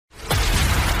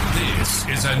This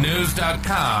is a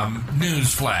News.com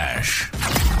news flash.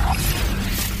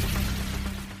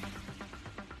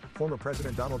 Former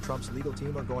President Donald Trump's legal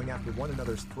team are going after one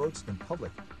another's throats in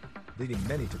public, leading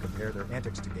many to compare their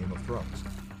antics to Game of Thrones.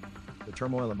 The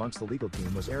turmoil amongst the legal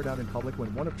team was aired out in public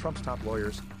when one of Trump's top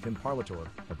lawyers, Jim Parlatore,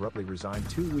 abruptly resigned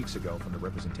 2 weeks ago from the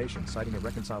representation, citing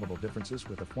irreconcilable differences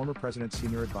with the former president's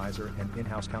senior advisor and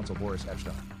in-house counsel Boris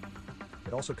Epshteyn.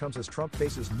 It also comes as Trump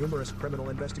faces numerous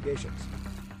criminal investigations.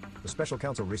 The special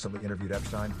counsel recently interviewed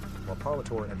Epshteyn, while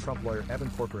Parlatore and Trump lawyer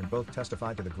Evan Corcoran both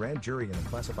testified to the grand jury in a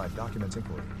classified documents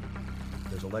inquiry.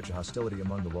 There's alleged hostility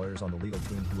among the lawyers on the legal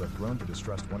team who have grown to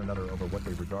distrust one another over what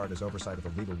they regard as oversight of the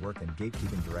legal work and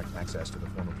gatekeeping direct access to the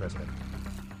former president.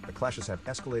 The clashes have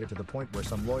escalated to the point where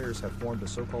some lawyers have formed a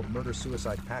so-called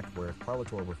murder-suicide pact where if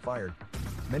Parlatore were fired,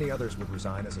 many others would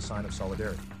resign as a sign of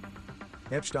solidarity.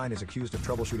 Epshteyn is accused of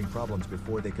troubleshooting problems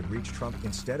before they could reach Trump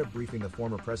instead of briefing the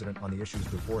former president on the issues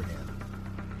beforehand.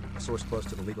 A source close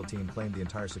to the legal team claimed the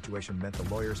entire situation meant the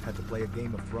lawyers had to play a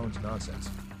Game of Thrones nonsense.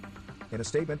 In a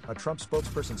statement, a Trump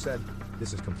spokesperson said,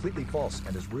 "This is completely false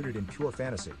and is rooted in pure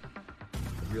fantasy.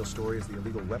 The real story is the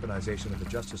illegal weaponization of the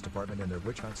Justice Department and their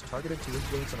witch hunts targeted to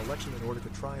influence an election in order to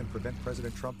try and prevent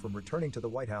President Trump from returning to the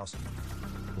White House."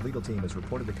 The legal team is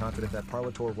reportedly confident that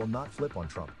Parlatore will not flip on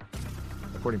Trump.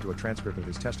 According to a transcript of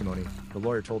his testimony, the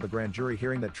lawyer told the grand jury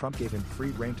hearing that Trump gave him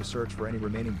free rein to search for any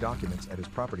remaining documents at his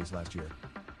properties last year.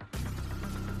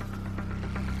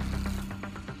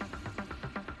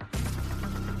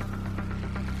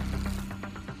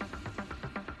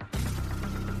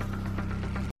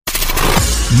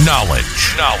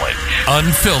 Knowledge.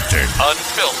 Unfiltered.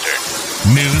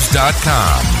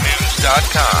 News.com.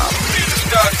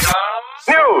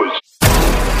 News.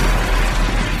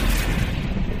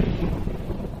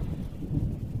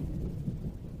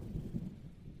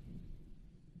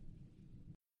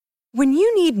 When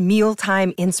you need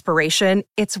mealtime inspiration,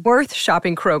 it's worth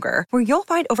shopping Kroger, where you'll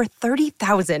find over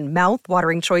 30,000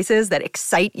 mouth-watering choices that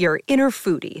excite your inner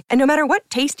foodie. And no matter what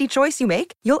tasty choice you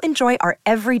make, you'll enjoy our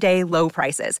everyday low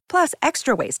prices, plus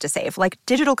extra ways to save, like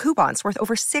digital coupons worth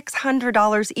over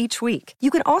 $600 each week. You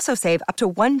can also save up to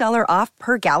 $1 off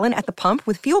per gallon at the pump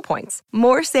with fuel points.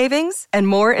 More savings and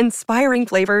more inspiring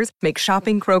flavors make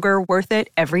shopping Kroger worth it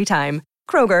every time.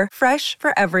 Kroger, fresh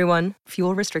for everyone.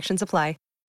 Fuel restrictions apply.